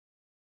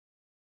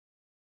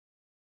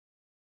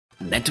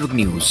Network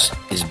News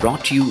is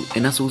brought to you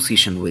in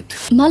association with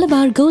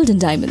Malabar Gold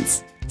and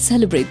Diamonds.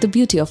 Celebrate the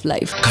beauty of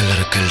life.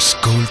 Coloracals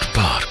Gold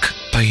Park,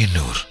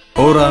 Payyanur.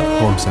 Aura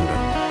Home Center.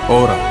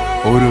 Aura,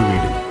 Oru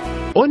Veedu.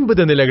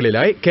 9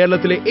 നിലകളിലായി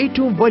കേരളത്തിലെ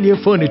ഏറ്റവും വലിയ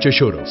furniture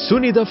showroom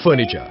Sunitha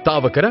furniture,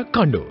 Thavakkara,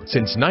 Kannur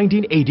since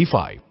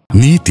 1985.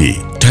 Neeti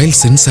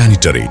Tiles and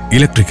Sanitary,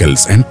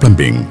 Electricals and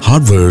Plumbing,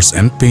 Hardwares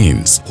and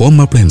Paints, Home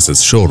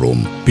Appliances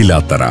Showroom,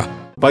 Pilatara.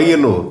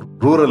 Payyanur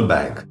Rural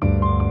Bank.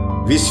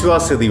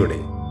 വിശ്വാസ്യതയുടെ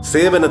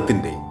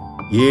സേവനത്തിന്റെ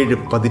 7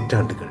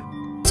 പതിറ്റാണ്ടുകൾ.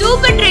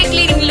 Super dry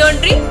cleaning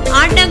laundry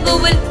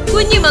Andamkoval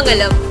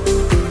Kunhimangalam.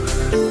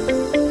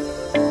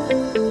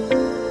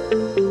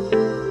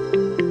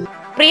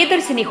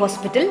 Priyadarshini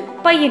hospital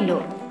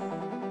Payyanur.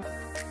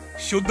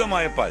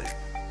 ശുദ്ധമായ പാൽ,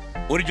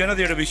 ഒരു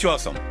ജനതയുടെ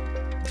വിശ്വാസം.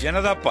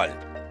 ജനതാ പാൽ,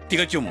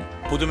 തികച്ചും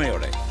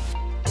പുതുമയോടെ.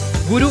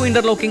 ഗുരു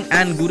interlocking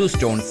and Guru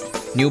stones,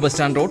 new bus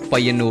stand road,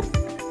 Payyanur.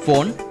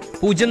 Phone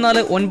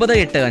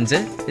 04985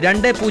 207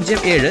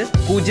 008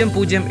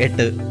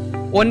 9447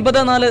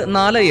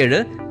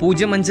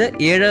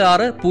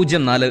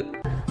 057604.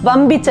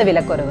 വമ്പിച്ച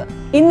വിലക്കുറവ്.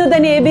 ഇന്നു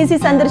തന്നെ ABC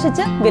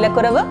സന്ദർശിച്ച്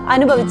വിലക്കുറവ്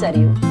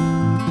അനുഭവിച്ചറിയൂ.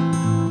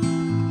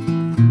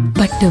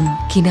 പട്ടും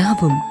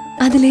കിനാവും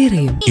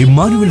അതിലേറെയും.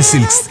 Emmanuel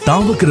silks,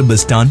 Thavakkara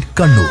bus stand,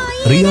 Kannur.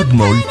 Riyadh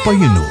മോൾ,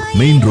 പയ്യന്നൂർ.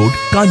 Main road,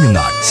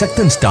 Kanhangad.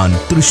 ശക്തൻ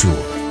stand, Thrissur.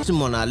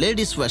 Simona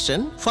Ladies Fashion,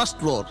 first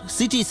floor,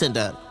 City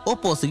Center,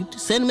 opposite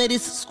St.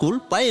 Mary's School,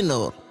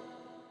 Payyanur.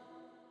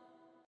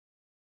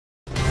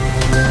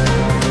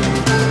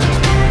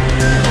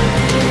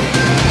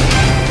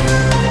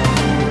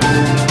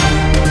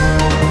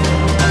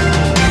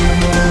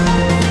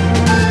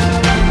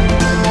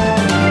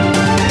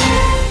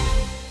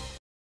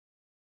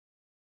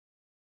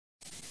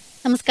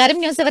 നമസ്കാരം,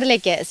 ന്യൂസ്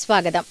അവറിലേക്ക്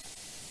സ്വാഗതം.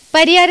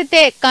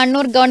 പരിയാരത്തെ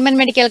Kannur government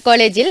medical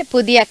കോളേജിൽ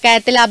പുതിയ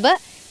കാത്ത് ലാബ്,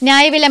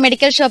 ന്യായവില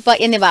മെഡിക്കൽ ഷോപ്പ്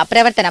എന്നിവ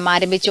പ്രവർത്തനം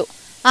ആരംഭിച്ചു.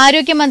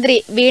 ആരോഗ്യമന്ത്രി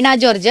വീണ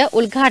ജോർജ്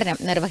ഉദ്ഘാടനം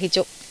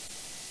നിർവഹിച്ചു.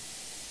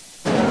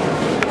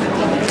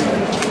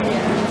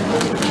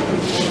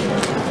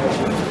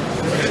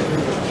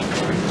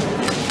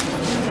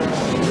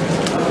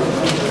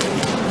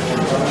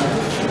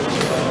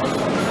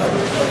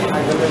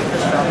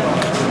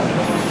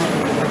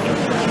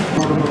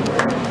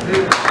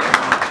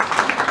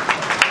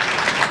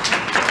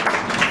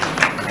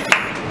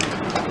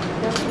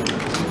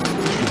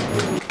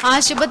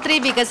 ആശുപത്രി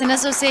വികസന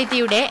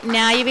സൊസൈറ്റിയുടെ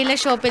ന്യായവില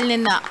ഷോപ്പിൽ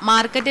നിന്ന്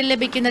മാർക്കറ്റിൽ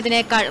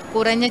ലഭിക്കുന്നതിനേക്കാൾ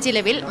കുറഞ്ഞ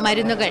ചിലവിൽ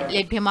മരുന്നുകൾ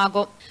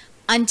ലഭ്യമാകും.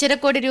 5.5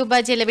 കോടി രൂപ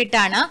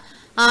ചെലവിട്ടാണ്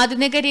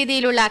ആധുനിക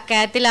രീതിയിലുള്ള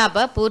കാത്ത്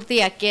ലാബ്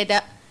പൂർത്തിയാക്കിയത്.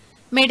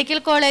 മെഡിക്കൽ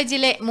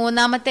കോളേജിലെ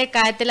 3ാമത്തെ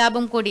കാത്ത്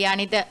ലാബും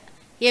കൂടിയാണിത്.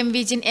 എം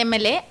വിജിൻ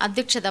MLA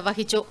അധ്യക്ഷത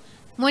വഹിച്ചു.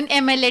 മുൻ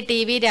MLA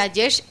TV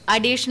Rajesh,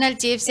 additional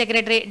chief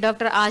secretary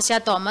doctor ആശ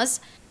Thomas,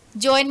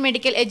 joint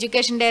medical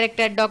education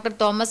director doctor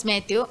Thomas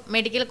Mathew,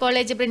 medical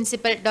college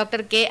principal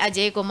doctor K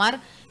Ajaykumar,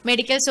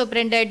 medical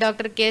superintendent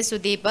doctor K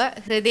Sudeep,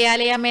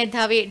 Hrudayalaya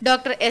മേധാവി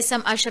ഡോക്ടർ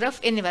SM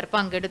അഷ്റഫ് എന്നിവർ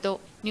പങ്കെടുത്തു.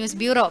 News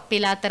bureau,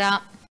 Pilathara.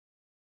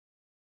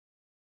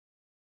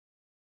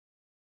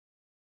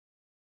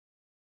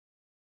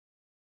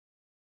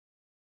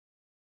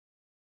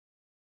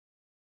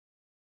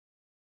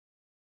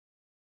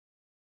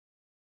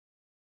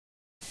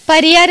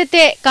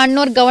 പരിയാരത്തെ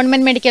Kannur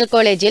government medical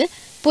കോളേജിൽ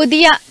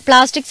പുതിയ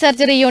പ്ലാസ്റ്റിക്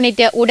സർജറി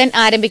യൂണിറ്റ് ഉടൻ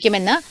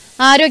ആരംഭിക്കുമെന്ന്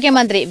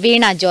ആരോഗ്യമന്ത്രി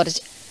വീണ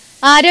George.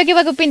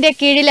 ആരോഗ്യവകുപ്പിന്റെ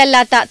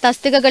കീഴിലല്ലാത്ത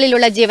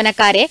തസ്തികകളിലുള്ള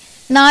ജീവനക്കാരെ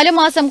 4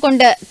 മാസം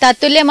കൊണ്ട്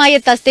തത്തുല്യമായ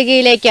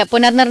തസ്തികയിലേക്ക്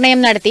പുനർനിർണയം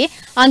നടത്തി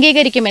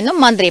അംഗീകരിക്കുമെന്നും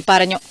മന്ത്രി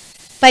പറഞ്ഞു.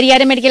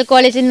 പരിയാരം മെഡിക്കൽ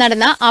കോളേജിൽ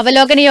നടന്ന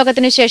അവലോകന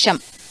യോഗത്തിനു ശേഷം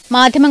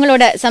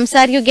മാധ്യമങ്ങളോട്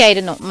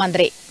സംസാരിക്കുകയായിരുന്നു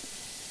മന്ത്രി.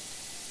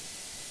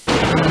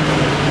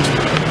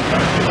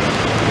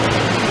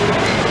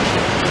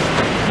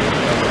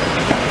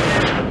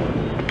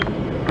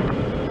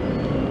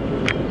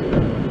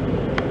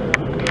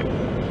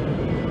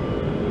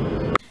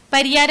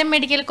 പരിയാരം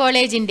മെഡിക്കൽ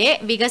കോളേജിന്റെ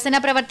വികസന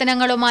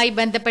പ്രവർത്തനങ്ങളുമായി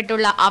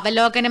ബന്ധപ്പെട്ടുള്ള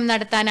അവലോകനം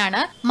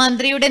നടത്താനാണ്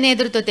മന്ത്രിയുടെ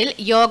നേതൃത്വത്തിൽ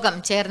യോഗം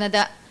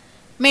ചേർന്നത്.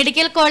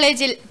 മെഡിക്കൽ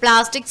കോളേജിൽ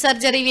പ്ലാസ്റ്റിക്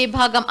സർജറി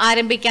വിഭാഗം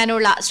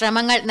ആരംഭിക്കാനുള്ള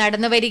ശ്രമങ്ങൾ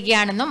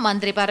നടന്നുവരികയാണെന്നും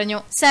മന്ത്രി പറഞ്ഞു.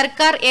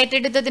 സർക്കാർ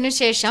ഏറ്റെടുത്തതിനു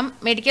ശേഷം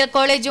മെഡിക്കൽ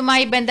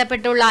കോളേജുമായി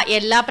ബന്ധപ്പെട്ടുള്ള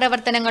എല്ലാ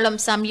പ്രവർത്തനങ്ങളും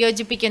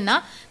സംയോജിപ്പിക്കുന്ന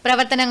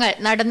പ്രവർത്തനങ്ങൾ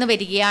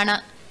നടന്നുവരികയാണ്.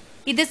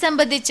 ഇത്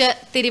സംബന്ധിച്ച്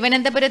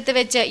തിരുവനന്തപുരത്ത്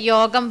വെച്ച്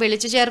യോഗം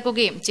വിളിച്ചു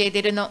ചേർക്കുകയും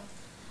ചെയ്തിരുന്നു.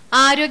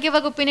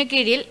 ആരോഗ്യവകുപ്പിനു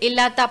കീഴിൽ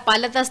ഇല്ലാത്ത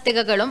പല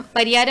തസ്തികകളും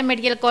പരിയാരം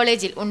മെഡിക്കൽ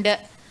കോളേജിൽ ഉണ്ട്.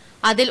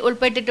 അതിൽ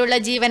ഉൾപ്പെട്ടിട്ടുള്ള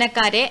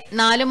ജീവനക്കാരെ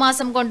 4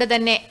 മാസം കൊണ്ട്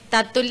തന്നെ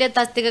തത്തുല്യ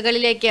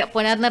തസ്തികകളിലേക്ക്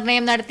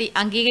പുനർനിർണയം നടത്തി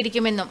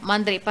അംഗീകരിക്കുമെന്നും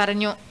മന്ത്രി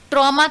പറഞ്ഞു.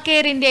 ട്രോമ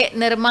കെയറിന്റെ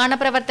നിർമ്മാണ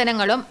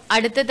പ്രവർത്തനങ്ങളും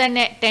അടുത്ത്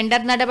തന്നെ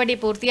ടെൻഡർ നടപടി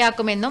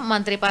പൂർത്തിയാക്കുമെന്നും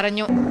മന്ത്രി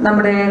പറഞ്ഞു.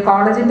 നമ്മുടെ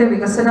കോളേജിന്റെ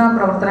വികസന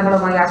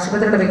പ്രവർത്തനങ്ങളുമായി,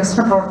 ആശുപത്രിയുടെ വികസന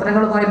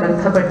പ്രവർത്തനങ്ങളുമായി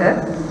ബന്ധപ്പെട്ട്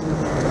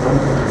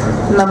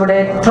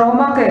നമ്മുടെ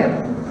ട്രോമ കെയർ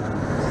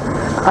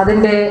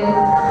അതിന്റെ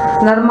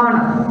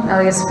നിർമ്മാണം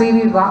SPV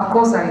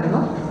വാക്കോസ്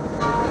ആയിരുന്നു.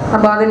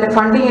 അപ്പോൾ അതിൻ്റെ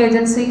ഫണ്ടിങ്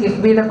ഏജൻസി,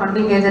 കിഫ്ബിയുടെ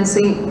ഫണ്ടിങ്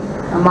ഏജൻസി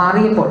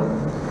മാറിയപ്പോൾ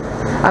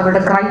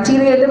അവരുടെ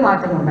ക്രൈറ്റീരിയയിൽ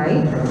മാറ്റമുണ്ടായി.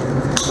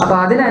 അപ്പോൾ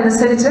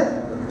അതിനനുസരിച്ച്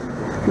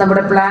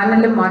നമ്മുടെ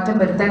പ്ലാനിലും മാറ്റം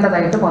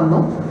വരുത്തേണ്ടതായിട്ട്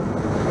വന്നു.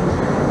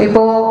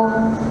 ഇപ്പോൾ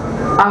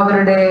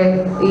അവരുടെ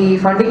ഈ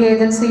ഫണ്ടിങ്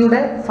ഏജൻസിയുടെ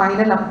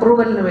ഫൈനൽ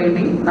അപ്രൂവലിന്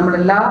വേണ്ടി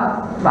നമ്മളെല്ലാ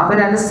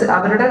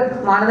അവരുടെ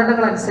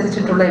മാനദണ്ഡങ്ങൾ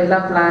അനുസരിച്ചിട്ടുള്ള എല്ലാ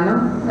പ്ലാനും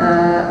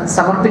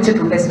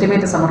സമർപ്പിച്ചിട്ടുണ്ട്,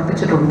 എസ്റ്റിമേറ്റ്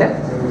സമർപ്പിച്ചിട്ടുണ്ട്.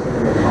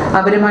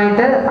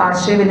 അവരുമായിട്ട്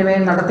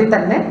ആശയവിനിമയം നടത്തി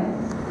തന്നെ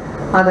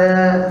അത്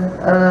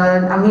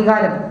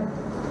അംഗീകാരം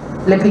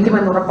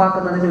ലഭിക്കുമെന്ന്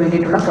ഉറപ്പാക്കുന്നതിന്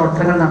വേണ്ടിയിട്ടുള്ള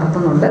പ്രവർത്തനങ്ങൾ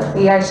നടത്തുന്നുണ്ട്.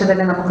 ഈ ആഴ്ച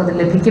തന്നെ നമുക്കത്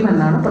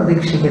ലഭിക്കുമെന്നാണ്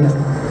പ്രതീക്ഷിക്കുന്നത്.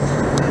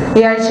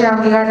 ഈ ആഴ്ച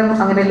അംഗീകാരം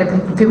അങ്ങനെ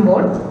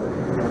ലഭിക്കുമ്പോൾ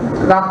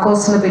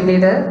വാക്കോസിന്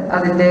പിന്നീട്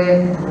അതിൻ്റെ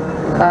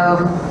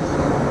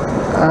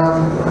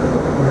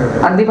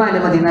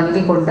അന്തിമാനുമതി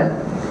നൽകിക്കൊണ്ട്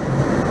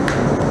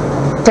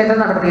ടെൻഡർ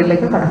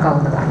നടപടികളിലേക്ക്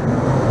കടക്കാവുന്നതാണ്.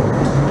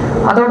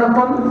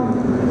 അതോടൊപ്പം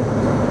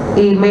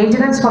ഈ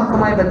മെയിൻ്റനൻസ്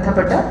വർക്കുമായി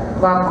ബന്ധപ്പെട്ട്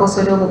വാക്കോസ്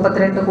ഒരു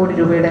 32 കോടി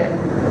രൂപയുടെ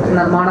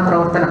നിർമ്മാണ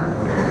പ്രവർത്തനം,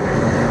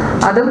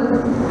 അതും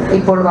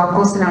ഇപ്പോൾ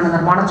വാക്കോസിനാണ്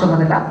നിർമ്മാണ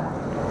ചുമതല.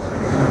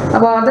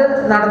 അപ്പോൾ അത്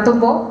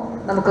നടത്തുമ്പോൾ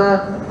നമുക്ക്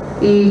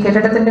ഈ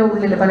കെട്ടിടത്തിൻ്റെ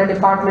ഉള്ളിൽ പല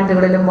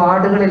ഡിപ്പാർട്ട്മെൻറ്റുകളിലും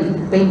വാർഡുകളിൽ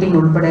പെയിൻറ്റിങ്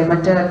ഉൾപ്പെടെ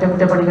മറ്റ്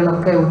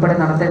അറ്റകുറ്റപ്പണികളൊക്കെ ഉൾപ്പെടെ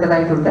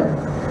നടത്തേണ്ടതായിട്ടുണ്ട്.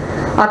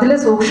 അതിൽ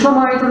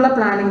സൂക്ഷ്മമായിട്ടുള്ള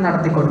പ്ലാനിങ്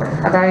നടത്തിക്കൊണ്ട്,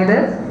 അതായത്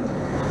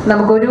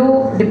നമുക്കൊരു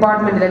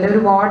ഡിപ്പാർട്ട്മെൻറ്റിൽ അല്ലെങ്കിൽ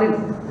ഒരു വാർഡിൽ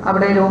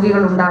അവിടെ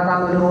രോഗികൾ ഉണ്ടാകാം,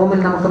 ഒരു റൂമിൽ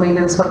നമുക്ക്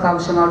മെയിൻ്റനൻസ് വർക്ക്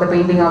ആവശ്യമാകും, അവിടെ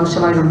പെയിൻറ്റിങ്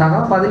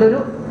ആവശ്യമായിട്ടുണ്ടാകാം. അപ്പോൾ അതിലൊരു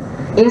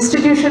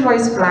ഇൻസ്റ്റിറ്റ്യൂഷൻ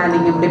വൈസ്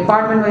പ്ലാനിങ്ങും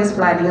ഡിപ്പാർട്ട്മെൻറ്റ് വൈസ്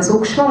പ്ലാനിങ്ങും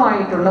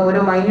സൂക്ഷ്മമായിട്ടുള്ള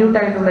ഓരോ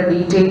മൈന്യൂട്ടായിട്ടുള്ള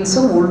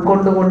ഡീറ്റെയിൽസും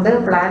ഉൾക്കൊണ്ടുകൊണ്ട്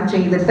പ്ലാൻ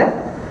ചെയ്തിട്ട്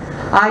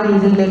ആ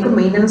രീതിയിലേക്ക്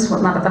മെയിൻ്റനൻസ്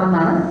നടത്തണം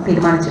എന്നാണ്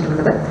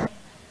തീരുമാനിച്ചിട്ടുള്ളത്.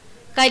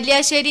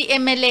 Kalliasseri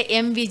MLA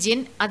M. വിജിൻ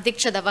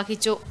അധ്യക്ഷത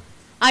വഹിച്ചു.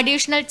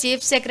 അഡീഷണൽ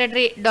ചീഫ്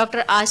സെക്രട്ടറി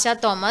ഡോക്ടർ ആശ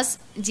തോമസ്,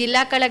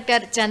 ജില്ലാ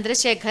collector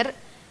Chandrasekhar,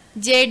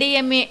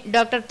 JDME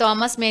doctor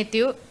Thomas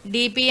Mathew,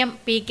 DPM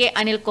PK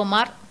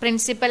Anilkumar,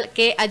 principal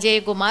K.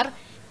 Ajayakumar,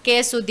 K.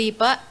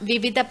 Sudeep,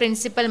 വിവിധ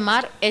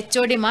പ്രിൻസിപ്പൽമാർ,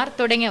 HODമാർ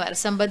തുടങ്ങിയവർ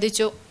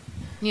സംബന്ധിച്ചു.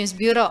 News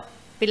bureau,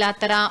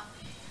 Pilathara.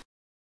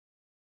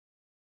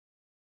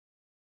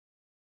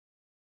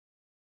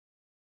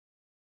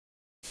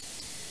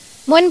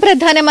 മുൻ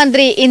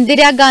പ്രധാനമന്ത്രി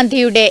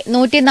ഇന്ദിരാഗാന്ധിയുടെ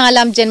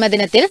 104-ാം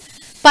ജന്മദിനത്തിൽ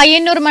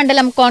പയ്യന്നൂർ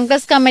മണ്ഡലം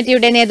കോൺഗ്രസ്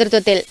കമ്മിറ്റിയുടെ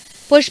നേതൃത്വത്തിൽ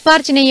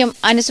പുഷ്പാർച്ചനയും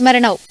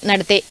അനുസ്മരണവും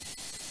നടത്തി.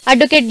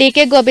 അഡ്വക്കേറ്റ്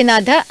DK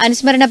ഗോപിനാഥ്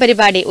അനുസ്മരണ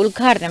പരിപാടി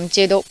ഉദ്ഘാടനം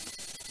ചെയ്തു.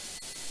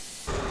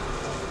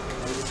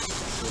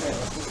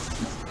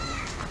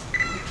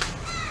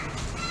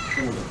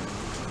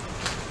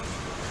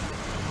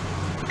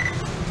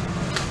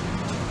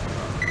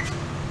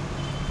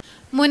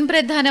 മുൻ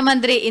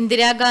പ്രധാനമന്ത്രി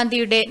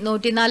ഇന്ദിരാഗാന്ധിയുടെ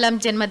 104-ാം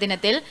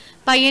ജന്മദിനത്തിൽ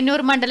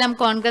പയ്യന്നൂർ മണ്ഡലം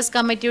കോൺഗ്രസ്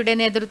കമ്മിറ്റിയുടെ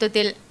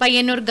നേതൃത്വത്തിൽ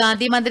പയ്യന്നൂർ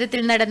ഗാന്ധി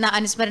മന്ദിരത്തിൽ നടന്ന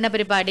അനുസ്മരണ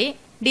പരിപാടി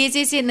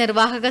DCC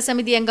നിർവാഹക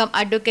സമിതി അംഗം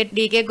അഡ്വക്കേറ്റ്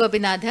DK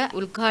ഗോപിനാഥ്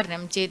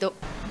ഉദ്ഘാടനം ചെയ്തു.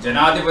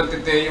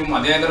 ജനാധിപത്യത്തെയും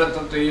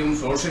മതേതരത്വത്തെയും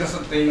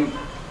സോഷ്യലിസത്തെയും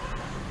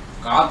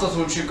കാത്തു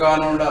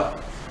സൂക്ഷിക്കാനുള്ള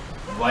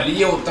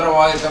വലിയ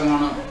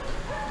ഉത്തരവാദിത്തമാണ്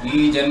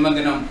ഈ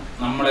ജന്മദിനം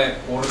നമ്മളെ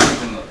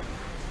ഓർമ്മിപ്പിക്കുന്നത്.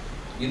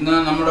 ഇന്ന്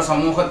നമ്മുടെ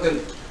സമൂഹത്തിൽ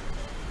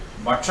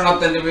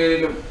ഭക്ഷണത്തിൻ്റെ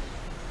പേരിലും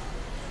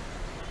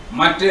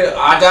മറ്റ്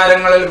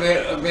ആചാരങ്ങളിൽ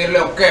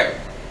പേരിലൊക്കെ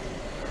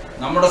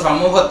നമ്മുടെ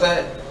സമൂഹത്തെ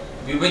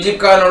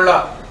വിഭജിക്കാനുള്ള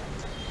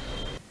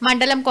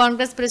മണ്ഡലം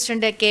കോൺഗ്രസ്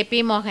പ്രസിഡന്റ്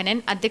KP മോഹനൻ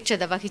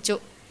അധ്യക്ഷത വഹിച്ചു.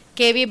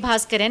 KV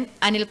Bhaskaran,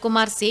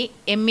 Anilkumar C,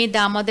 ME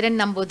Damodaran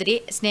Namboothiri,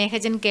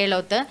 Snehajan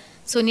Keloth,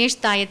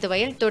 Suneesh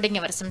Thayathuvayal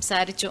തുടങ്ങിയവർ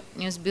സംസാരിച്ചു.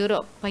 News bureau,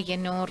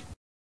 Payyanur.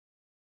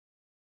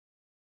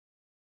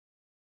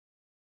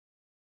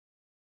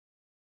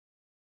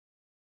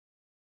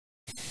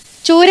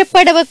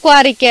 ചൂരപ്പടവ്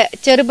ക്വാറിക്ക്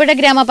ചെറുപുഴ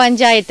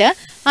ഗ്രാമപഞ്ചായത്ത്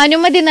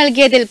അനുമതി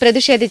നൽകിയതിൽ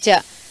പ്രതിഷേധിച്ച്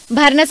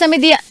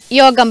ഭരണസമിതി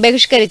യോഗം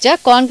ബഹിഷ്കരിച്ച്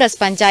കോൺഗ്രസ്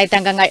പഞ്ചായത്ത്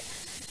അംഗങ്ങൾ.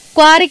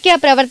 ക്വാറിക്ക്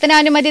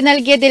പ്രവർത്തനാനുമതി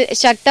നൽകിയതിൽ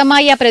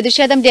ശക്തമായ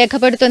പ്രതിഷേധം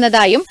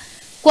രേഖപ്പെടുത്തുന്നതായും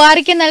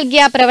ക്വാറിക്ക്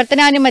നൽകിയ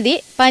പ്രവർത്തനാനുമതി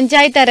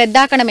പഞ്ചായത്ത്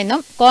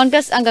റദ്ദാക്കണമെന്നും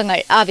കോൺഗ്രസ്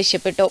അംഗങ്ങൾ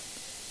ആവശ്യപ്പെട്ടു.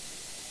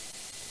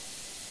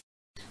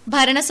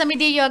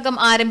 ഭരണസമിതി യോഗം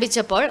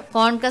ആരംഭിച്ചപ്പോൾ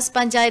കോൺഗ്രസ്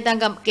പഞ്ചായത്ത്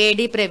അംഗം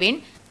KD പ്രവീൺ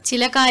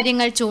ചില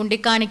കാര്യങ്ങൾ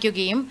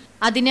ചൂണ്ടിക്കാണിക്കുകയും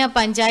അതിന്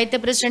പഞ്ചായത്ത്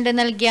പ്രസിഡന്റ്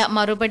നൽകിയ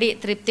മറുപടി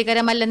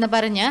തൃപ്തികരമല്ലെന്ന്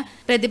പറഞ്ഞ്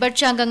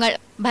പ്രതിപക്ഷാംഗങ്ങൾ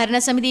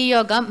ഭരണസമിതി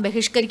യോഗം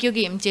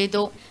ബഹിഷ്കരിക്കുകയും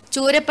ചെയ്തു.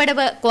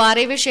 ചൂരപ്പടവ്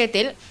ക്വാറി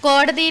വിഷയത്തിൽ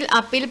കോടതിയിൽ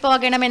അപ്പീൽ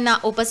പോകണമെന്ന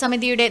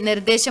ഉപസമിതിയുടെ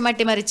നിർദ്ദേശം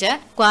അട്ടിമറിച്ച്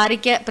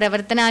ക്വാറിക്ക്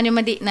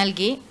പ്രവർത്തനാനുമതി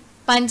നൽകി.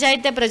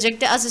 പഞ്ചായത്ത്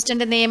പ്രൊജക്ട്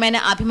അസിസ്റ്റന്റ് നിയമന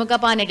അഭിമുഖ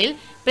പാനലിൽ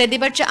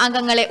പ്രതിപക്ഷ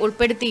അംഗങ്ങളെ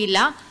ഉൾപ്പെടുത്തിയില്ല.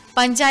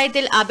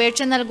 പഞ്ചായത്തിൽ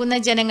അപേക്ഷ നൽകുന്ന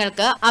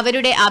ജനങ്ങൾക്ക്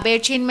അവരുടെ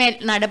അപേക്ഷയിന്മേൽ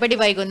നടപടി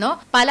വൈകുന്നു.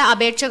 പല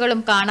അപേക്ഷകളും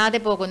കാണാതെ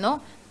പോകുന്നു.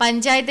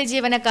 പഞ്ചായത്ത്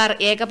ജീവനക്കാർ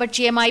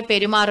ഏകപക്ഷീയമായി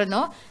പെരുമാറുന്നു.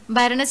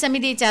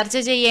 ഭരണസമിതി ചർച്ച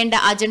ചെയ്യേണ്ട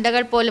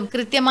അജണ്ടകൾ പോലും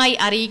കൃത്യമായി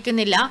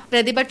അറിയിക്കുന്നില്ല.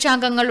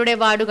 പ്രതിപക്ഷാംഗങ്ങളുടെ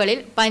വാർഡുകളിൽ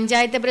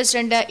പഞ്ചായത്ത്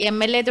പ്രസിഡന്റ്,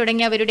 MLA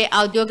തുടങ്ങിയവരുടെ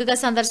ഔദ്യോഗിക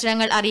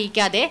സന്ദർശനങ്ങൾ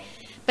അറിയിക്കാതെ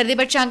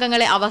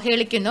പ്രതിപക്ഷാംഗങ്ങളെ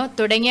അവഹേളിക്കുന്നു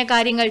തുടങ്ങിയ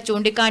കാര്യങ്ങൾ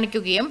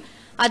ചൂണ്ടിക്കാണിക്കുകയും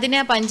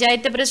അതിന്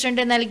പഞ്ചായത്ത്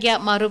പ്രസിഡന്റ് നൽകിയ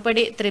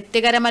മറുപടി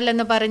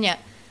തൃപ്തികരമല്ലെന്ന് പറഞ്ഞ്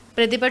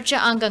പ്രതിപക്ഷ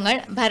അംഗങ്ങൾ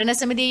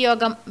ഭരണസമിതി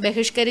യോഗം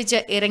ബഹിഷ്കരിച്ച്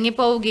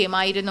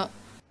ഇറങ്ങിപ്പോവുകയുമായിരുന്നു.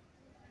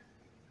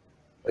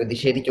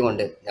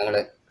 പ്രതിഷേധിച്ചുകൊണ്ട് ഞങ്ങൾ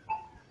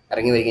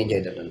ഇറങ്ങി വരികയും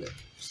ചെയ്തിട്ടുണ്ട്.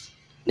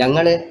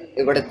 ഞങ്ങൾ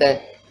ഇവിടുത്തെ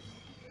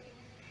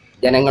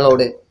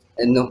ജനങ്ങളോട്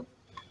എന്നും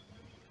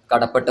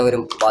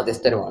കടപ്പെട്ടവരും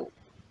ബാധ്യസ്ഥരുമാണ്.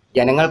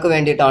 ജനങ്ങൾക്ക്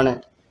വേണ്ടിയിട്ടാണ്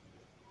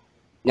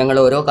ഞങ്ങൾ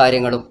ഓരോ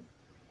കാര്യങ്ങളും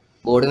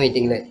ബോർഡ്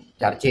മീറ്റിങ്ങിൽ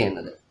ചർച്ച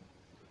ചെയ്യുന്നത്.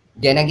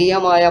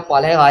 ജനകീയമായ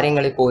പല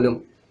കാര്യങ്ങളിൽ പോലും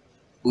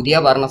പുതിയ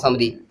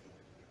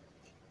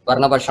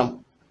ഭരണപക്ഷം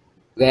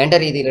വേണ്ട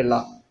രീതിയിലുള്ള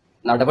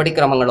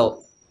നടപടിക്രമങ്ങളോ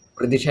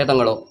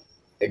പ്രതിഷേധങ്ങളോ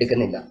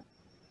എടുക്കുന്നില്ല.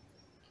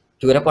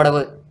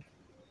 ചൂരപ്പടവ്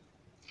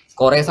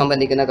കുറേ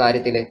സംബന്ധിക്കുന്ന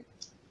കാര്യത്തിൽ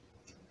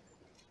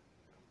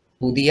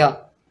പുതിയ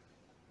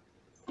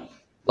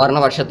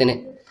ഭരണപക്ഷത്തിന്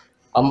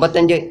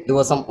 55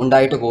 ദിവസം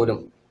ഉണ്ടായിട്ട് പോലും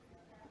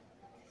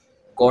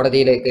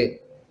കോടതിയിലേക്ക്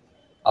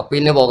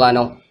അപ്പീലിന്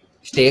പോകാനോ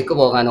സ്റ്റേക്ക്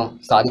പോകാനോ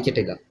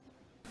സാധിച്ചിട്ടില്ല.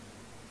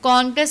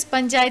 കോൺഗ്രസ്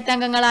പഞ്ചായത്ത്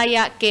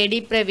അംഗങ്ങളായ കെ.ഡി.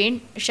 Praveen,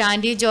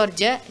 Shandy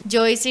George,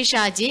 Joicy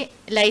Shaji,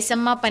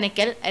 Laisamma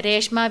Panakkal,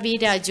 Reshma V.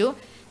 Raju,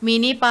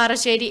 mini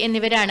Parassery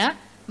എന്നിവരാണ്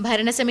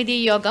ഭരണസമിതി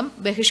യോഗം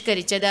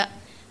ബഹിഷ്കരിച്ചത്.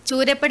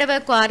 ചൂരപ്പടവ്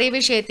ക്വാറി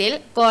വിഷയത്തിൽ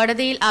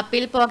കോടതിയിൽ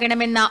അപ്പീൽ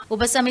പോകണമെന്ന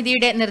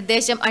ഉപസമിതിയുടെ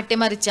നിർദ്ദേശം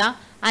അട്ടിമറിച്ച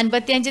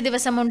 55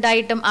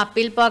 ദിവസമുണ്ടായിട്ടും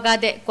അപ്പീൽ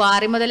പോകാതെ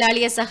ക്വാറി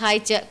മുതലാളിയെ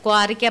സഹായിച്ച്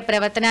ക്വാറിക്ക്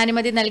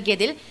പ്രവർത്തനാനുമതി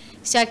നൽകിയതിൽ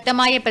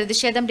ശക്തമായ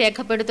പ്രതിഷേധം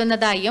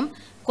രേഖപ്പെടുത്തുന്നതായും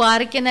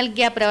ക്വാറിക്ക്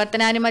നൽകിയ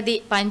പ്രവർത്തനാനുമതി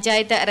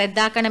പഞ്ചായത്ത്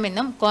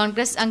റദ്ദാക്കണമെന്നും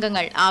കോൺഗ്രസ്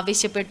അംഗങ്ങൾ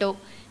ആവശ്യപ്പെട്ടു.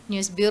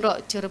 News bureau,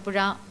 Cherupuzha.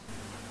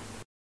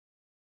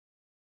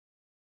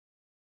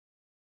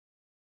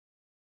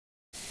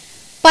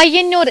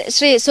 പയ്യന്നൂർ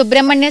ശ്രീ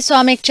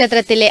സുബ്രഹ്മണ്യസ്വാമി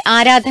ക്ഷേത്രത്തിലെ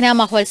ആരാധനാ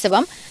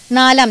മഹോത്സവം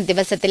 4ാം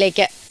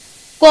ദിവസത്തിലേക്ക്.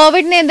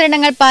 കോവിഡ്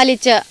നിയന്ത്രണങ്ങൾ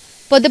പാലിച്ച്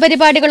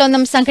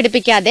പൊതുപരിപാടികളൊന്നും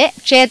സംഘടിപ്പിക്കാതെ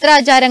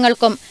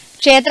ക്ഷേത്രാചാരങ്ങൾക്കും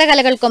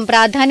ക്ഷേത്രകലകൾക്കും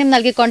പ്രാധാന്യം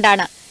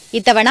നൽകിക്കൊണ്ടാണ്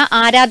ഇത്തവണ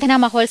ആരാധനാ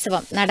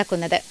മഹോത്സവം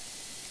നടക്കുന്നത്.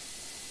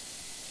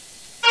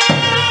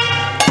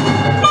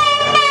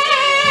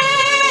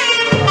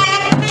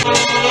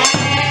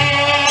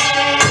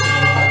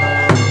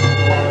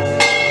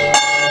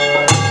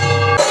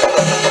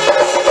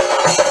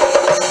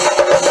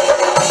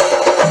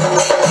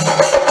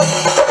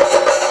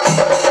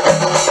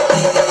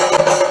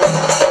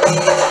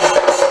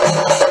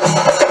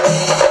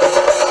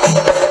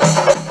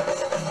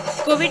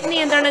 കോവിഡ്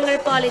നിയന്ത്രണങ്ങൾ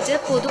പാലിച്ച്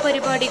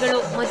പൊതുപരിപാടികളോ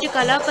മറ്റു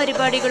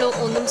കലാപരിപാടികളോ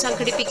ഒന്നും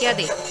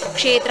സംഘടിപ്പിക്കാതെ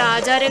ക്ഷേത്ര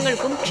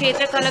ആചാരങ്ങൾക്കും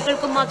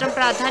ക്ഷേത്രകലകൾക്കും മാത്രം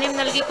പ്രാധാന്യം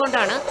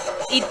നൽകിക്കൊണ്ടാണ്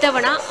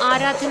ഇത്തവണ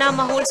ആരാധനാ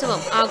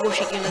മഹോത്സവം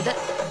ആഘോഷിക്കുന്നത്.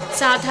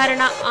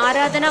 സാധാരണ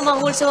ആരാധനാ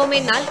മഹോത്സവം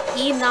എന്നാൽ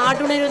ഈ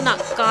നാടുണരുന്ന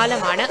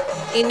കാലമാണ്.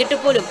 എന്നിട്ട്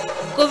പോലും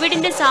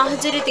കോവിഡിന്റെ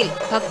സാഹചര്യത്തിൽ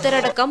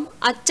ഭക്തരടക്കം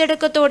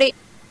അച്ചടക്കത്തോടെ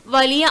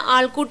വലിയ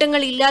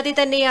ആൾക്കൂട്ടങ്ങൾ ഇല്ലാതെ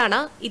തന്നെയാണ്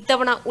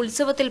ഇത്തവണ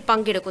ഉത്സവത്തിൽ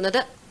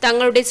പങ്കെടുക്കുന്നത്.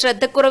 തങ്ങളുടെ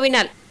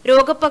ശ്രദ്ധക്കുറവിനാൽ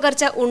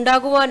രോഗപ്പകർച്ച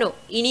ഉണ്ടാകുവാനോ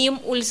ഇനിയും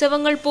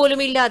ഉത്സവങ്ങൾ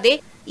പോലുമില്ലാതെ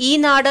ഈ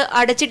നാട്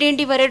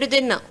അടച്ചിടേണ്ടി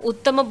വരരുതെന്ന്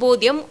ഉത്തമ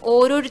ബോധ്യം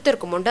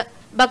ഓരോരുത്തർക്കുമുണ്ട്.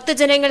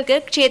 ഭക്തജനങ്ങൾക്ക്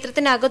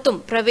ക്ഷേത്രത്തിനകത്തും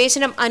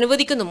പ്രവേശനം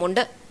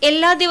അനുവദിക്കുന്നുമുണ്ട്.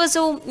 എല്ലാ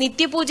ദിവസവും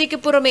നിത്യപൂജയ്ക്ക്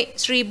പുറമെ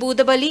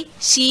ശ്രീഭൂതബലി,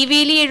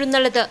 ശീവേലി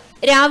എഴുന്നള്ളത്ത്,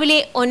 രാവിലെ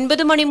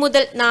 9 മണി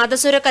മുതൽ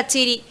നാദസ്വര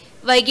കച്ചേരി,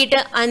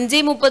 വൈകിട്ട്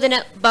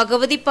 5:30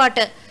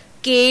 ഭഗവതിപ്പാട്ട്,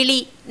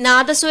 കേളി,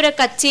 നാദസ്വര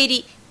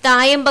കച്ചേരി,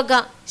 തായമ്പക,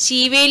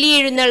 ശീവേലി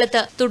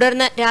എഴുന്നള്ളത്ത്,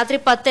 തുടർന്ന് രാത്രി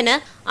 10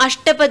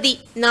 അഷ്ടപതി,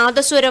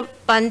 നാദസ്വരം,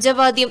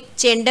 പഞ്ചവാദ്യം,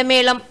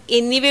 ചെണ്ടമേളം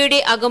എന്നിവയുടെ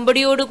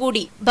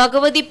അകമ്പടിയോടുകൂടി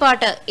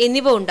ഭഗവതിപ്പാട്ട്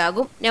എന്നിവ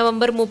ഉണ്ടാകും.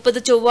 നവംബർ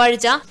 30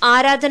 ചൊവ്വാഴ്ച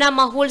ആരാധനാ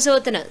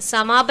മഹോത്സവത്തിന്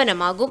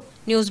സമാപനമാകും.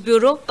 News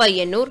bureau,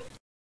 Payyanur.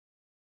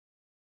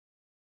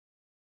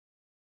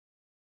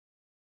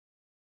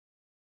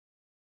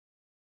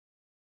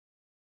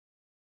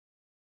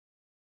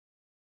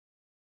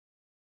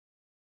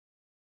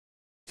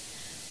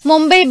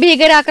 മുംബൈ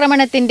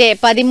ഭീകരാക്രമണത്തിന്റെ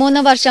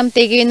 13 വർഷം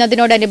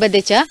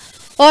തികയുന്നതിനോടനുബന്ധിച്ച്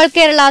all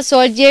Kerala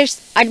soldiers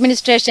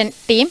administration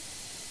team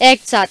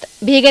ഏക്സാത്ത്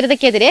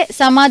ഭീകരതയ്ക്കെതിരെ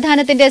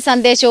സമാധാനത്തിന്റെ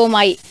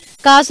സന്ദേശവുമായി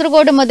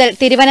കാസർഗോഡ് മുതൽ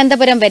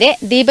തിരുവനന്തപുരം വരെ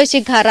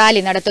ദീപശിഖ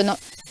റാലി നടത്തുന്നു.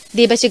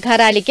 ദീപശിഖ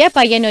റാലിക്ക്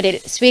പയ്യന്നൂരിൽ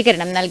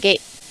സ്വീകരണം നൽകി.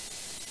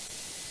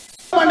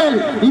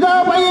 ഇതാ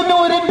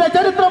പയ്യന്നൂരിന്റെ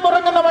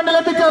ചരിത്രമുറങ്ങുന്ന മണ്ണിൽ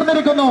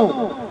എത്തിച്ചേർന്നിരിക്കുന്നു.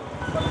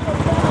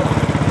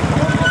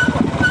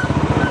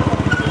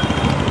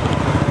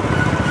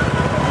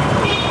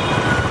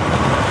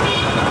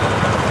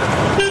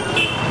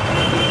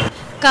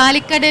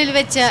 കാലിക്കടയിൽ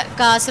വെച്ച്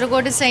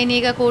കാസർഗോഡ്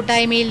സൈനിക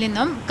കൂട്ടായ്മയിൽ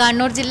നിന്നും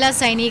കണ്ണൂർ ജില്ലാ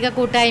സൈനിക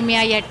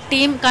കൂട്ടായ്മയായ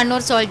ടീം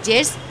കണ്ണൂർ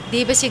സോൾജേഴ്സ്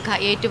ദീപശിഖ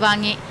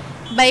ഏറ്റുവാങ്ങി.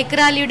 ബൈക്ക്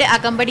റാലിയുടെ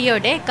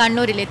അകമ്പടിയോടെ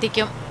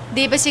കണ്ണൂരിലെത്തിക്കും.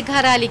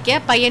 ദീപശിഖ റാലിക്ക്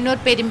പയ്യന്നൂർ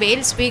പെരുമ്പയിൽ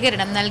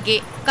സ്വീകരണം നൽകി.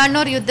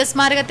 കണ്ണൂർ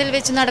യുദ്ധസ്മാരകത്തിൽ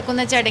വെച്ച്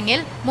നടക്കുന്ന ചടങ്ങിൽ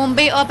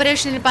മുംബൈ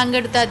ഓപ്പറേഷനിൽ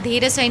പങ്കെടുത്ത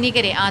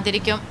ധീരസൈനികരെ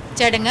ആദരിക്കും.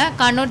 ചടങ്ങ്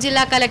കണ്ണൂർ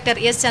ജില്ലാ കലക്ടർ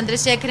എസ്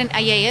ചന്ദ്രശേഖരൻ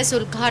IAS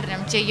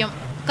ഉദ്ഘാടനം ചെയ്യും.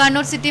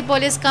 Kannur city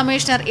police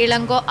commissioner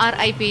Ilango R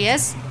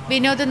IPS,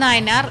 Vinod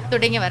Nayanar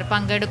തുടങ്ങിയവർ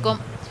പങ്കെടുക്കും.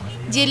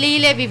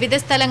 ജില്ലയിലെ വിവിധ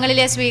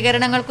സ്ഥലങ്ങളിലെ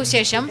സ്വീകരണങ്ങൾക്കു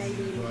ശേഷം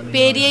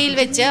പേരിയയിൽ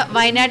വെച്ച്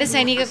വയനാട്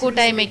സൈനിക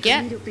കൂട്ടായ്മയ്ക്ക്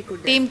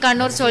ടീം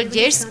കണ്ണൂർ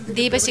സോൾജേഴ്സ്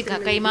ദീപശിഖ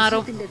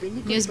കൈമാറും.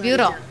 News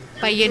bureau,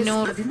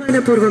 Payyanur.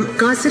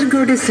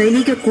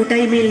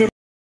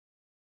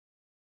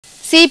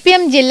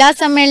 CPM ജില്ലാ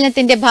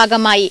സമ്മേളനത്തിന്റെ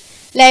ഭാഗമായി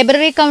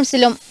ലൈബ്രറി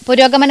കൌൺസിലും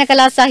പുരോഗമന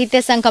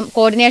കലാസാഹിത്യ സംഘം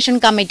കോർഡിനേഷൻ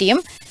കമ്മിറ്റിയും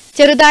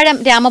ചെറുതാഴം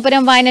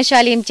രാമപുരം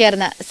വായനശാലയും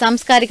ചേർന്ന്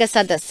സാംസ്കാരിക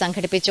സദസ്സ്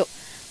സംഘടിപ്പിച്ചു.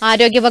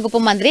 ആരോഗ്യവകുപ്പ്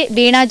മന്ത്രി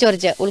വീണ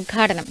ജോർജ്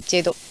ഉദ്ഘാടനം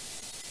ചെയ്തു.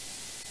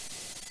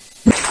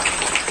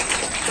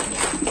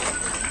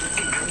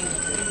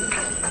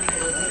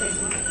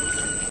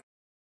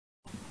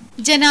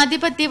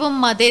 ജനാധിപത്യവും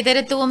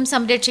മതേതരത്വവും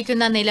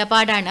സംരക്ഷിക്കുന്ന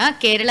നിലപാടാണ്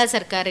കേരള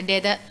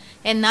സർക്കാരിന്റേത്.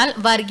 എന്നാൽ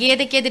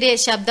വർഗീയതയ്ക്കെതിരെ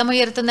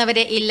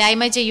ശബ്ദമുയർത്തുന്നവരെ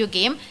ഇല്ലായ്മ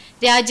ചെയ്യുകയും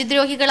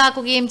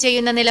രാജ്യദ്രോഹികളാക്കുകയും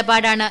ചെയ്യുന്ന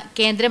നിലപാടാണ്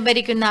കേന്ദ്രം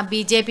ഭരിക്കുന്ന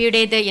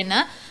BJPയുടേത് എന്ന്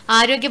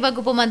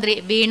ആരോഗ്യവകുപ്പ് മന്ത്രി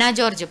വീണ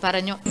ജോർജ്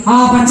പറഞ്ഞു. ആ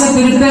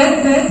പച്ചത്തുരുത്ത്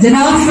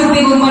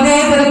ജനാധിപത്യവും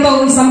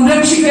മതേതരത്വവും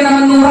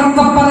സംരക്ഷിക്കണമെന്ന്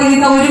ഉറക്കെ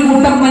പറയുന്ന ഒരു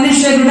കൂട്ടം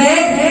മനുഷ്യരുടെ,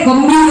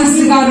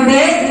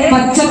 കമ്മ്യൂണിസ്റ്റുകാരുടെ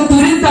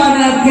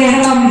പച്ചത്തുരുത്താണ്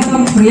കേരളം.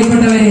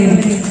 പ്രിയപ്പെട്ടവരെ,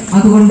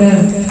 അതുകൊണ്ട്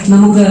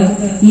നമുക്ക്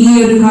ഈ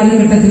ഒരു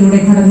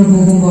കാലഘട്ടത്തിലൂടെ കടന്നു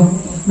പോകുമ്പോൾ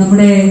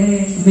നമ്മുടെ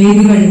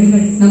വേദികൾ,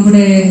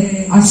 നമ്മുടെ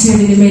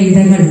ആശയവിനിമയ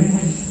ഇടങ്ങൾ,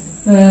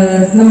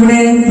 നമ്മുടെ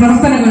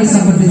പ്രവർത്തനങ്ങൾ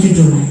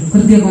സംബന്ധിച്ചിട്ടുള്ള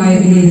കൃത്യമായ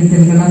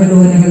വിലയിരുത്തലുകൾ,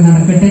 അവലോകനങ്ങൾ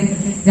നടക്കട്ടെ.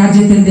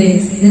 രാജ്യത്തിന്റെ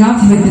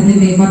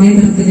ജനാധിപത്യത്തിന്റെ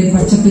മതേതരത്തിന്റെ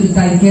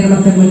പച്ചത്തുരുത്തായി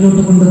കേരളത്തെ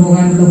മുന്നോട്ട്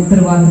കൊണ്ടുപോകാനുള്ള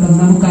ഉത്തരവാദിത്വം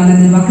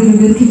നമുക്കാണെന്ന് വാക്കുകൾ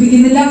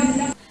ദീർഘിപ്പിക്കുന്നില്ല.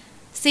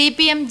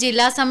 CPM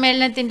ജില്ലാ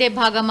സമ്മേളനത്തിന്റെ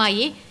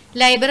ഭാഗമായി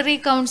ലൈബ്രറി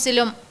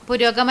കൌൺസിലും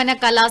പുരോഗമന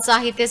കലാ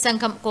സാഹിത്യ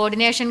സംഘം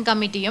കോർഡിനേഷൻ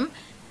കമ്മിറ്റിയും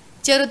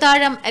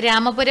ചെറുതാഴം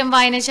രാമപുരം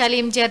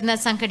വായനശാലയും ചേർന്ന്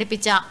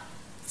സംഘടിപ്പിച്ച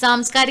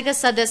സാംസ്കാരിക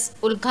സദസ്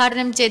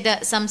ഉദ്ഘാടനം ചെയ്ത്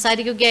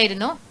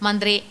സംസാരിക്കുകയായിരുന്നു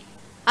മന്ത്രി.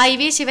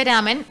 IV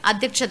ശിവരാമൻ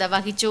അധ്യക്ഷത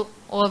വഹിച്ചു.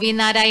 OV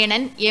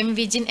Narayanan, M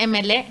Vijin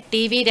MLA,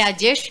 TV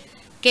Rajesh,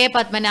 K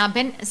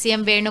Padmanabhan,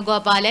 CM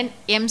Venugopalan,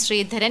 M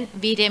Sreedharan,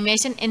 V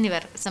Rameshan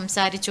എന്നിവർ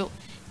സംസാരിച്ചു.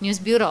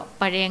 News bureau,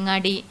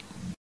 Pazhayangadi.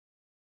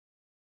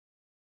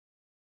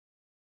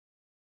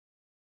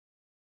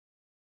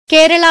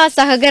 കേരള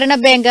സഹകരണ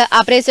ബാങ്ക്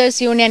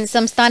അപ്രൈസേഴ്സ് യൂണിയൻ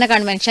സംസ്ഥാന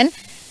കൺവെൻഷൻ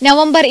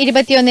നവംബർ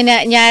 21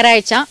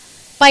 ഞായറാഴ്ച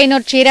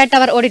പയ്യന്നൂർ ക്ഷീര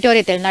ടവർ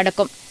ഓഡിറ്റോറിയത്തിൽ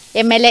നടക്കും.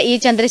 MLA E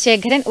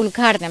ചന്ദ്രശേഖരൻ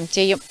ഉദ്ഘാടനം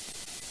ചെയ്യും.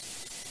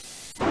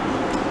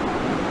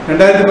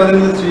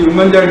 2015 ശ്രീ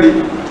ഉമ്മൻചാണ്ടി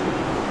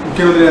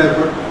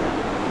മുഖ്യമന്ത്രിയായപ്പോൾ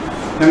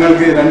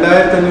ഞങ്ങൾക്ക്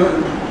 2500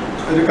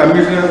 ഒരു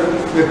കമ്മീഷനെ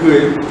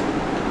വെക്കുകയും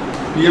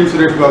PM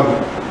സുരേഷ് ബാബു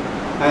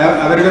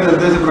അവരുടെ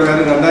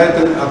നിർദ്ദേശപ്രകാരം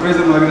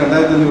അപ്രൈസർമാർക്ക്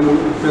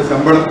 2500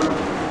 ശമ്പളം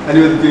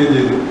അനുവദിക്കുകയും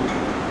ചെയ്തു.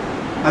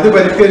 അത്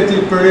പരിഷ്കരിച്ച്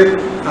ഇപ്പോഴും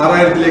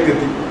 6000-ലേക്ക്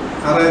എത്തി.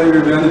 6000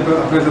 രൂപയാണ് ഇപ്പോൾ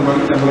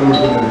അപ്രൈസർമാർക്ക് ശമ്പളം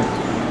കൊടുക്കുന്നത്.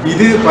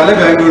 ഇത് പല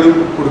ബാങ്കുകളും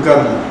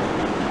കൊടുക്കാറുണ്ട്.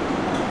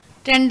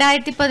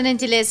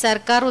 2015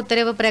 സർക്കാർ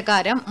ഉത്തരവ്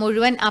പ്രകാരം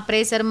മുഴുവൻ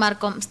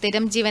അപ്രൈസർമാർക്കും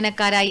സ്ഥിരം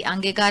ജീവനക്കാരായി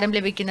അംഗീകാരം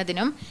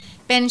ലഭിക്കുന്നതിനും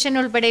പെൻഷൻ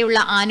ഉൾപ്പെടെയുള്ള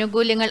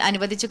ആനുകൂല്യങ്ങൾ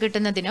അനുവദിച്ചു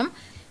കിട്ടുന്നതിനും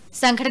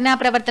സംഘടനാ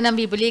പ്രവർത്തനം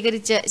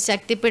വിപുലീകരിച്ച്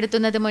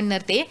ശക്തിപ്പെടുത്തുന്നത്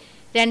മുൻനിർത്തി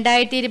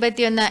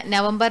 2021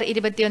 നവംബർ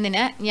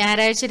 21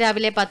 ഞായറാഴ്ച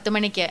രാവിലെ 10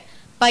 മണിക്ക്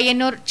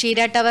പയ്യന്നൂർ ക്ഷീര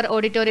ടവർ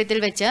ഓഡിറ്റോറിയത്തിൽ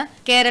വെച്ച്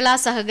കേരള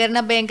സഹകരണ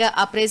ബാങ്ക്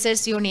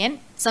അപ്രൈസേഴ്സ് യൂണിയൻ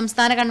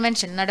സംസ്ഥാന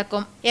കൺവെൻഷൻ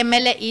നടക്കും.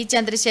 MLA E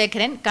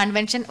ചന്ദ്രശേഖരൻ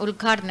കൺവെൻഷൻ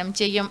ഉദ്ഘാടനം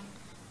ചെയ്യും.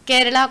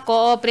 Kerala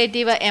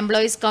cooperative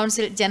employees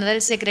council general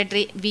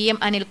secretary VM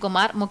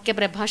Anilkumar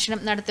മുഖ്യപ്രഭാഷണം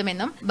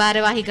നടത്തുമെന്നും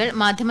ഭാരവാഹികൾ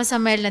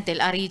മാധ്യമസമ്മേളനത്തിൽ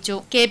അറിയിച്ചു.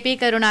 KP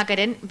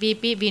Karunakaran,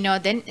 VP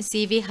Vinodan,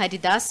 CV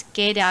Haridas,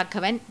 K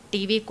Raghavan,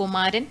 TV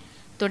Kumaran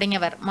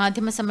തുടങ്ങിയവർ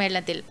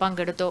മാധ്യമസമ്മേളനത്തിൽ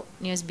പങ്കെടുത്തു.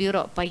 News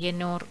bureau,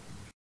 Payyanur.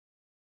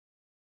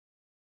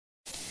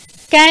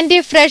 Candy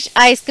fresh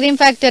ice cream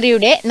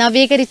ഫാക്ടറിയുടെ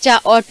നവീകരിച്ച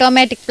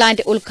ഓട്ടോമാറ്റിക്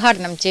പ്ലാന്റ്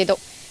ഉദ്ഘാടനം ചെയ്തു.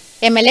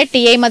 MLA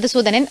TI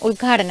മധുസൂദനൻ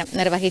ഉദ്ഘാടനം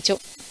നിർവഹിച്ചു.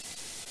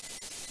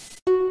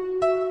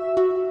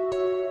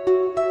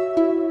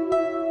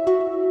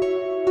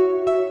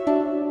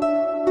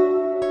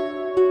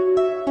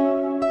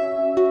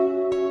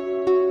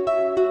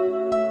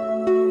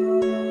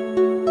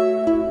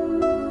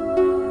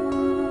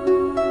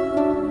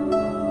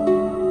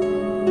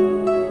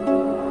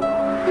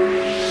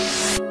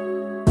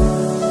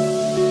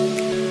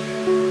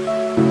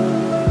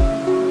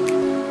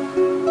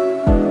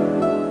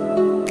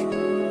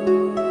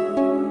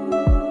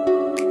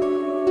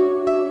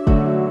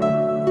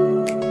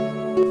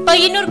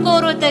 Payyanur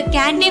Koroth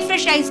candy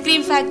fresh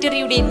ice cream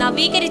ഫാക്ടറിയുടെ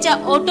നവീകരിച്ച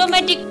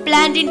ഓട്ടോമാറ്റിക്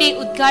പ്ലാന്റിന്റെ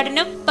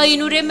ഉദ്ഘാടനം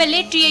പയ്യന്നൂർ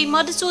MLA TI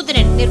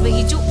മധുസൂദനൻ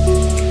നിർവഹിച്ചു.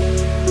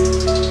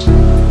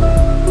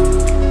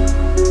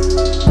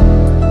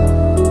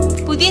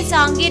 പുതിയ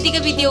സാങ്കേതിക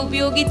വിദ്യ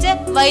ഉപയോഗിച്ച്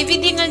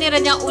വൈവിധ്യങ്ങൾ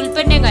നിറഞ്ഞ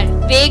ഉൽപ്പന്നങ്ങൾ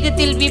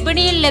വേഗത്തിൽ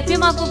വിപണിയിൽ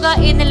ലഭ്യമാക്കുക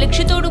എന്ന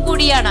ലക്ഷ്യത്തോടു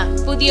കൂടിയാണ്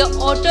പുതിയ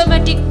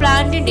ഓട്ടോമാറ്റിക്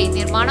പ്ലാന്റിന്റെ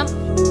നിർമ്മാണം.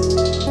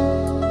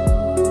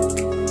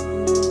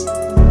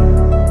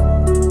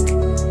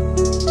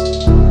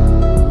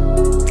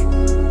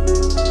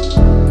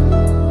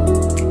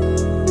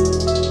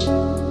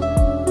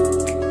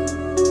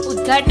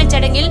 ഉദ്ഘാടന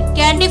ചടങ്ങിൽ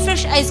candy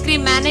fresh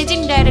ice cream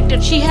managing director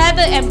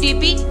Shihab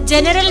MTP,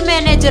 general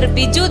manager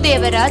Biju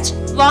Devaraj,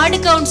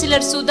 ward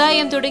councillor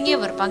സുധായം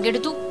തുടങ്ങിയവർ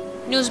പങ്കെടുത്തു.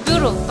 News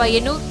bureau,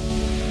 Payyanur.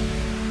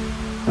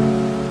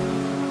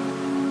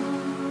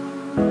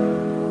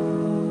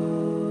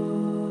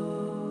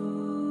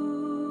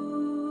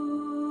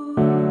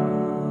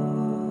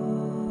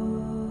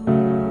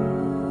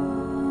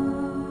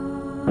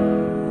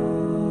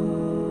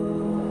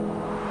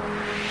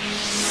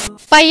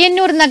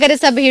 പയ്യന്നൂർ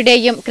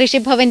നഗരസഭയുടെയും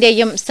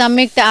കൃഷിഭവന്റെയും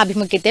സംയുക്ത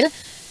ആഭിമുഖ്യത്തിൽ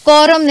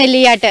കോറം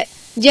നെല്ലിയാട്ട്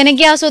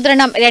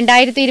ജനകീയാസൂത്രണം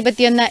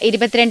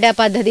 2021-22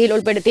 പദ്ധതിയിൽ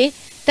ഉൾപ്പെടുത്തി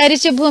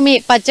തരിശുഭൂമി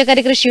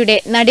പച്ചക്കറി കൃഷിയുടെ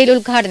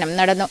നടീലുദ്ഘാടനം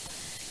നടന്നു.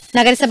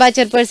 നഗരസഭാ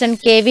ചെയർപേഴ്സൺ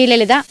KV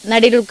ലളിത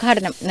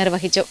നടീലുദ്ഘാടനം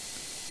നിർവഹിച്ചു.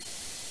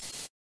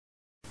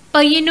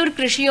 പയ്യന്നൂർ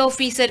കൃഷി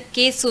ഓഫീസർ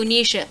കെ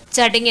സുനീഷ്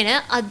ചടങ്ങിന്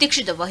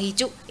അധ്യക്ഷത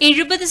വഹിച്ചു.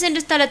 70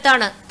 സെന്റ്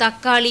സ്ഥലത്താണ്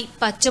തക്കാളി,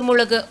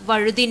 പച്ചമുളക്,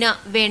 വഴുതിന,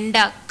 വെണ്ട,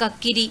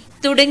 കക്കിരി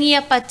തുടങ്ങിയ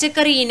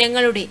പച്ചക്കറി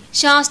ഇനങ്ങളുടെ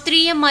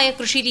ശാസ്ത്രീയമായ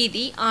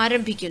കൃഷിരീതി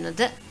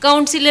ആരംഭിക്കുന്നത്.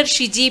 Councillor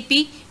Shiji P,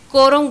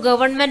 Korom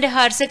government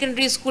higher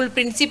secondary school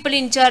principal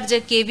in charge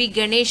K V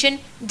Ganesan,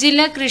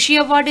 ജില്ലാ കൃഷി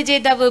അവാർഡ്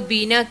ജേതാവ്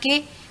Beena K,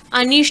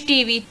 Aneesh T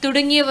V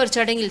തുടങ്ങിയവർ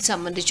ചടങ്ങിൽ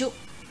സംബന്ധിച്ചു.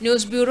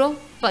 News bureau,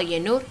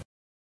 Payyanur.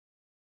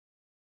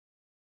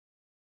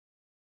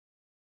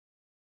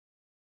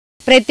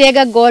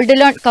 പ്രത്യേക ഗോൾഡ്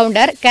ലോൺ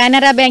കൌണ്ടർ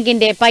കാനറ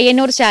ബാങ്കിന്റെ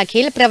പയ്യന്നൂർ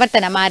ശാഖയിൽ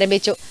പ്രവർത്തനം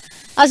ആരംഭിച്ചു.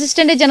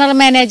 അസിസ്റ്റന്റ് ജനറൽ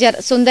മാനേജർ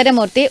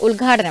സുന്ദരമൂർത്തി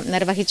ഉദ്ഘാടനം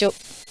നിർവഹിച്ചു.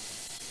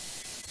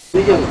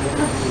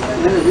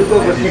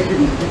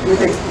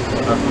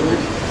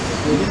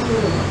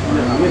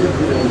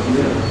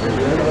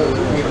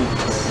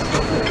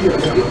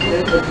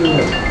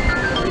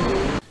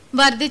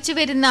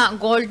 വർദ്ധിച്ചുവരുന്ന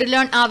ഗോൾഡ്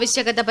ലോൺ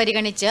ആവശ്യകത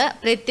പരിഗണിച്ച്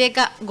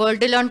പ്രത്യേക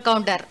gold loan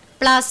counter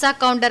Plaza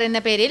counter എന്ന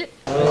പേരിൽ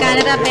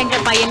കാനറ ബാങ്ക്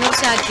പയ്യന്നൂർ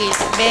ശാഖയിൽ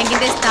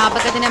ബാങ്കിന്റെ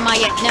സ്ഥാപക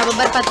ദിനമായ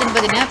നവംബർ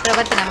 19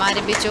 പ്രവർത്തനം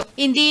ആരംഭിച്ചു.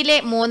 ഇന്ത്യയിലെ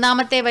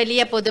 3ാമത്തെ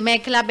വലിയ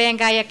പൊതുമേഖലാ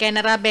ബാങ്കായ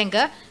കാനറ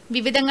ബാങ്ക്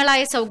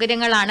വിവിധങ്ങളായ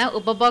സൗകര്യങ്ങളാണ്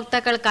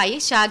ഉപഭോക്താക്കൾക്കായി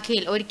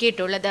ശാഖയിൽ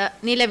ഒരുക്കിയിട്ടുള്ളത്.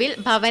 നിലവിൽ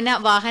ഭവന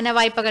വാഹന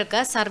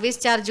വായ്പകൾക്ക്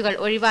സർവീസ് ചാർജുകൾ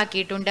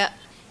ഒഴിവാക്കിയിട്ടുണ്ട്.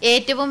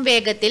 ഏറ്റവും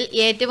വേഗത്തിൽ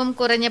ഏറ്റവും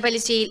കുറഞ്ഞ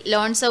പലിശയിൽ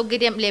ലോൺ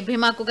സൗകര്യം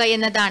ലഭ്യമാക്കുക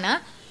എന്നതാണ്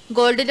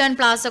ഗോൾഡ് ലോൺ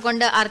പ്ലാസ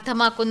കൊണ്ട്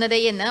അർത്ഥമാക്കുന്നത്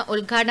എന്ന്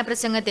ഉദ്ഘാടന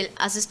പ്രസംഗത്തിൽ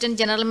അസിസ്റ്റന്റ്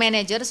ജനറൽ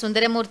മാനേജർ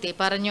സുന്ദരമൂർത്തി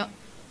പറഞ്ഞു.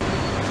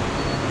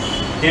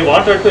 He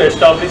wanted to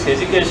establish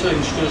educational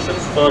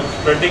institutions for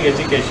spreading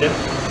education,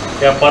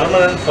 a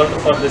permanent fund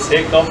for the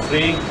sake of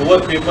freeing poor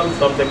people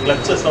from the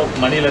clutches of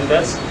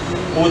moneylenders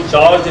who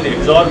charge an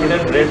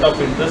exorbitant rate of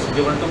interest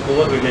given to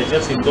poor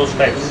villagers in those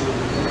times.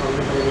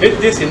 With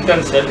this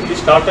intention, he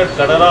started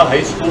Canara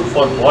High School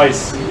for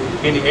Boys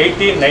in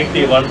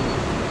 1891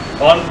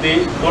 on the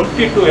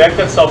 22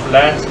 acres of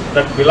land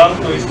that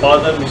belonged to his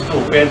father, Mr.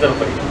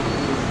 Upendrabhai.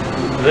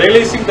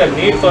 Realizing the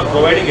need for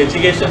providing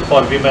education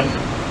for women,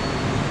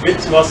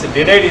 which was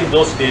denied in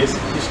those days,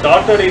 he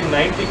started in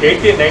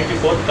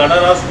 1894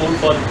 Canara School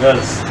for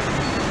Girls.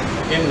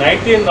 In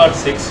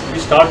 1906, he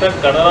started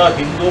Canara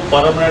Hindu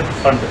Permanent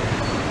Fund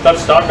that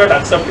started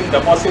accepting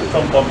deposits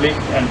from public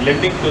and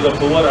lending to the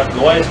poor at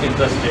lowest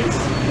interest rates.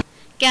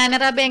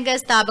 Canara bank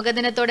സ്ഥാപക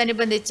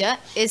ദിനത്തോടനുബന്ധിച്ച്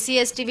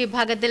SC/ST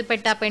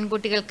വിഭാഗത്തിൽപ്പെട്ട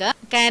പെൺകുട്ടികൾക്ക്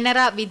കാനറ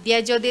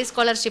വിദ്യാജ്യോതി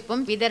സ്കോളർഷിപ്പും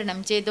വിതരണം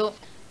ചെയ്തു.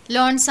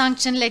 Loan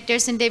sanction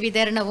ലെറ്റേഴ്സിന്റെ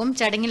വിതരണവും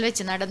ചടങ്ങിൽ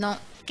വെച്ച് നടന്നു.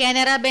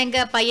 Canara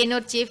bank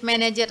Payyanur chief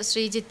manager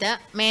Sreejith,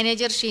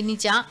 manager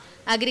Shinija,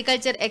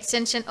 agriculture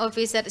extension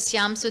officer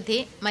Shyam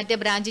Sudhi, മറ്റ്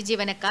ബ്രാഞ്ച്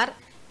ജീവനക്കാർ,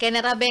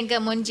 കാനറ ബാങ്ക്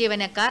മുൻ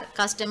ജീവനക്കാർ,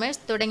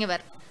 കസ്റ്റമേഴ്സ്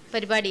തുടങ്ങിയവർ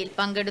പരിപാടിയിൽ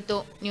പങ്കെടുത്തു.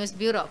 News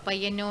bureau,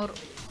 Payyanur.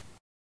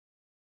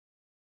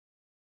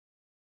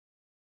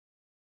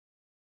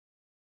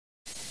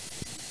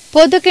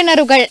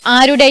 പൊതുകിണറുകൾ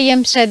ആരുടെയും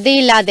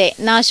ശ്രദ്ധയില്ലാതെ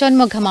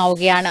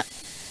നാശോന്മുഖമാവുകയാണ്.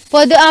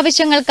 പൊതു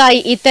ആവശ്യങ്ങൾക്കായി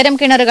ഇത്തരം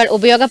കിണറുകൾ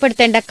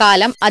ഉപയോഗപ്പെടുത്തേണ്ട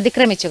കാലം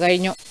അതിക്രമിച്ചു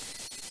കഴിഞ്ഞു.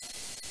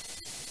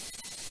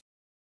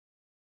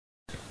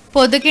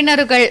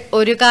 പൊതുകിണറുകൾ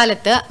ഒരു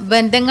കാലത്ത്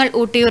ബന്ധങ്ങൾ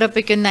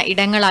ഊട്ടിയുറപ്പിക്കുന്ന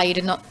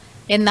ഇടങ്ങളായിരുന്നു.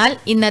 എന്നാൽ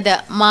ഇന്നത്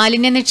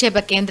മാലിന്യ നിക്ഷേപ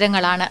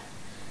കേന്ദ്രങ്ങളാണ്.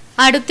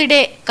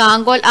 അടുത്തിടെ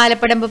കാങ്കോൽ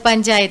ആലപ്പടമ്പ്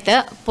പഞ്ചായത്ത്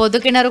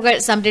പൊതുകിണറുകൾ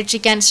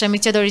സംരക്ഷിക്കാൻ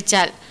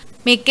ശ്രമിച്ചതൊഴിച്ചാൽ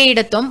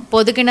മിക്കയിടത്തും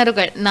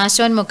പൊതുകിണറുകൾ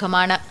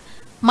നാശോന്മുഖമാണ്.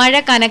 മഴ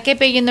കനക്കെ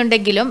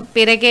പെയ്യുന്നുണ്ടെങ്കിലും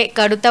പിറകെ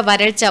കടുത്ത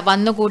വരൾച്ച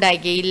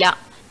വന്നുകൂടായികയില്ല.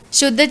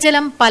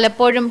 ശുദ്ധജലം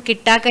പലപ്പോഴും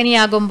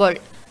കിട്ടാക്കനിയാകുമ്പോൾ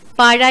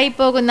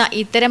പാഴായിപ്പോകുന്ന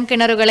ഇത്തരം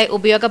കിണറുകളെ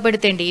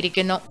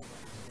ഉപയോഗപ്പെടുത്തേണ്ടിയിരിക്കുന്നു.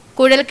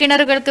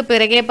 കുഴൽക്കിണറുകൾക്ക്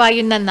പിറകെ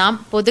പായുന്ന നാം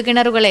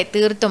പൊതുകിണറുകളെ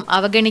തീർത്തും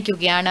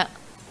അവഗണിക്കുകയാണ്.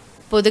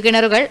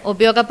 പൊതുകിണറുകൾ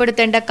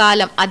ഉപയോഗപ്പെടുത്തേണ്ട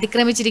കാലം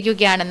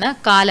അതിക്രമിച്ചിരിക്കുകയാണെന്ന്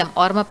കാലം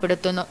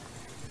ഓർമ്മപ്പെടുത്തുന്നു.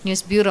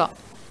 News bureau,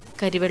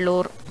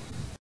 Karivellur.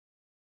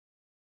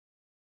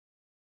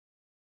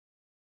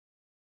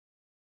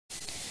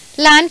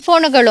 ലാൻഡ്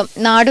ഫോണുകളും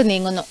നാടു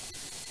നീങ്ങുന്നു.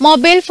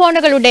 മൊബൈൽ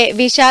ഫോണുകളുടെ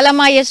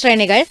വിശാലമായ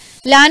ശ്രേണികൾ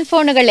ലാൻഡ്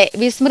ഫോണുകളെ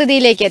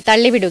വിസ്മൃതിയിലേക്ക്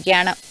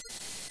തള്ളിവിടുകയാണ്.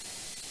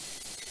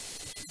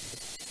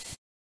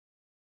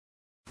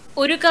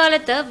 ഒരു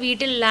കാലത്ത്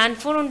വീട്ടിൽ ലാൻഡ്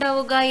ഫോൺ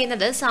ഉണ്ടാവുക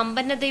എന്നത്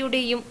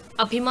സമ്പന്നതയുടെയും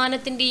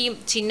അഭിമാനത്തിന്റെയും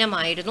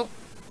ചിഹ്നമായിരുന്നു.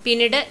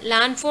 പിന്നീട്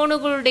ലാൻഡ്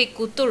ഫോണുകളുടെ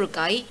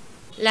കുത്തൊഴുക്കായി.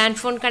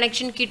 ലാൻഡ് ഫോൺ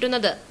കണക്ഷൻ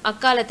കിട്ടുന്നത്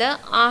അക്കാലത്ത്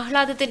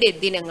ആഹ്ലാദത്തിന്റെ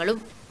ദിനങ്ങളും.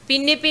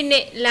 പിന്നെ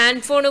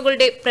ലാൻഡ്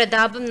ഫോണുകളുടെ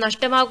പ്രതാപം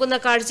നഷ്ടമാകുന്ന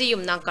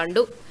കാഴ്ചയും നാം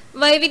കണ്ടു.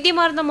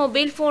 വൈവിധ്യമാർന്ന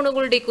മൊബൈൽ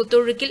ഫോണുകളുടെ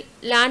കുത്തൊഴുക്കിൽ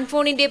ലാൻഡ്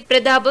ഫോണിന്റെ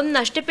പ്രതാപം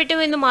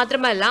നഷ്ടപ്പെട്ടുവെന്ന്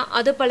മാത്രമല്ല,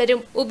 അത് പലരും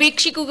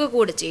ഉപേക്ഷിക്കുക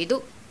കൂടെ ചെയ്തു.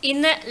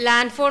 ഇന്ന്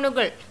ലാൻഡ്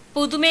ഫോണുകൾ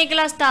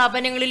പൊതുമേഖലാ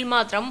സ്ഥാപനങ്ങളിൽ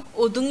മാത്രം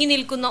ഒതുങ്ങി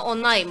നിൽക്കുന്ന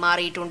ഒന്നായി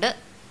മാറിയിട്ടുണ്ട്.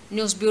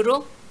 News bureau,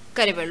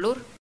 Karivellur.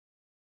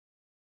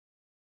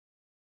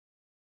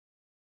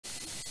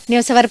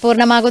 ന്യൂസ് അവർ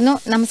പൂർണ്ണമാകുന്നു.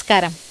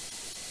 നമസ്കാരം.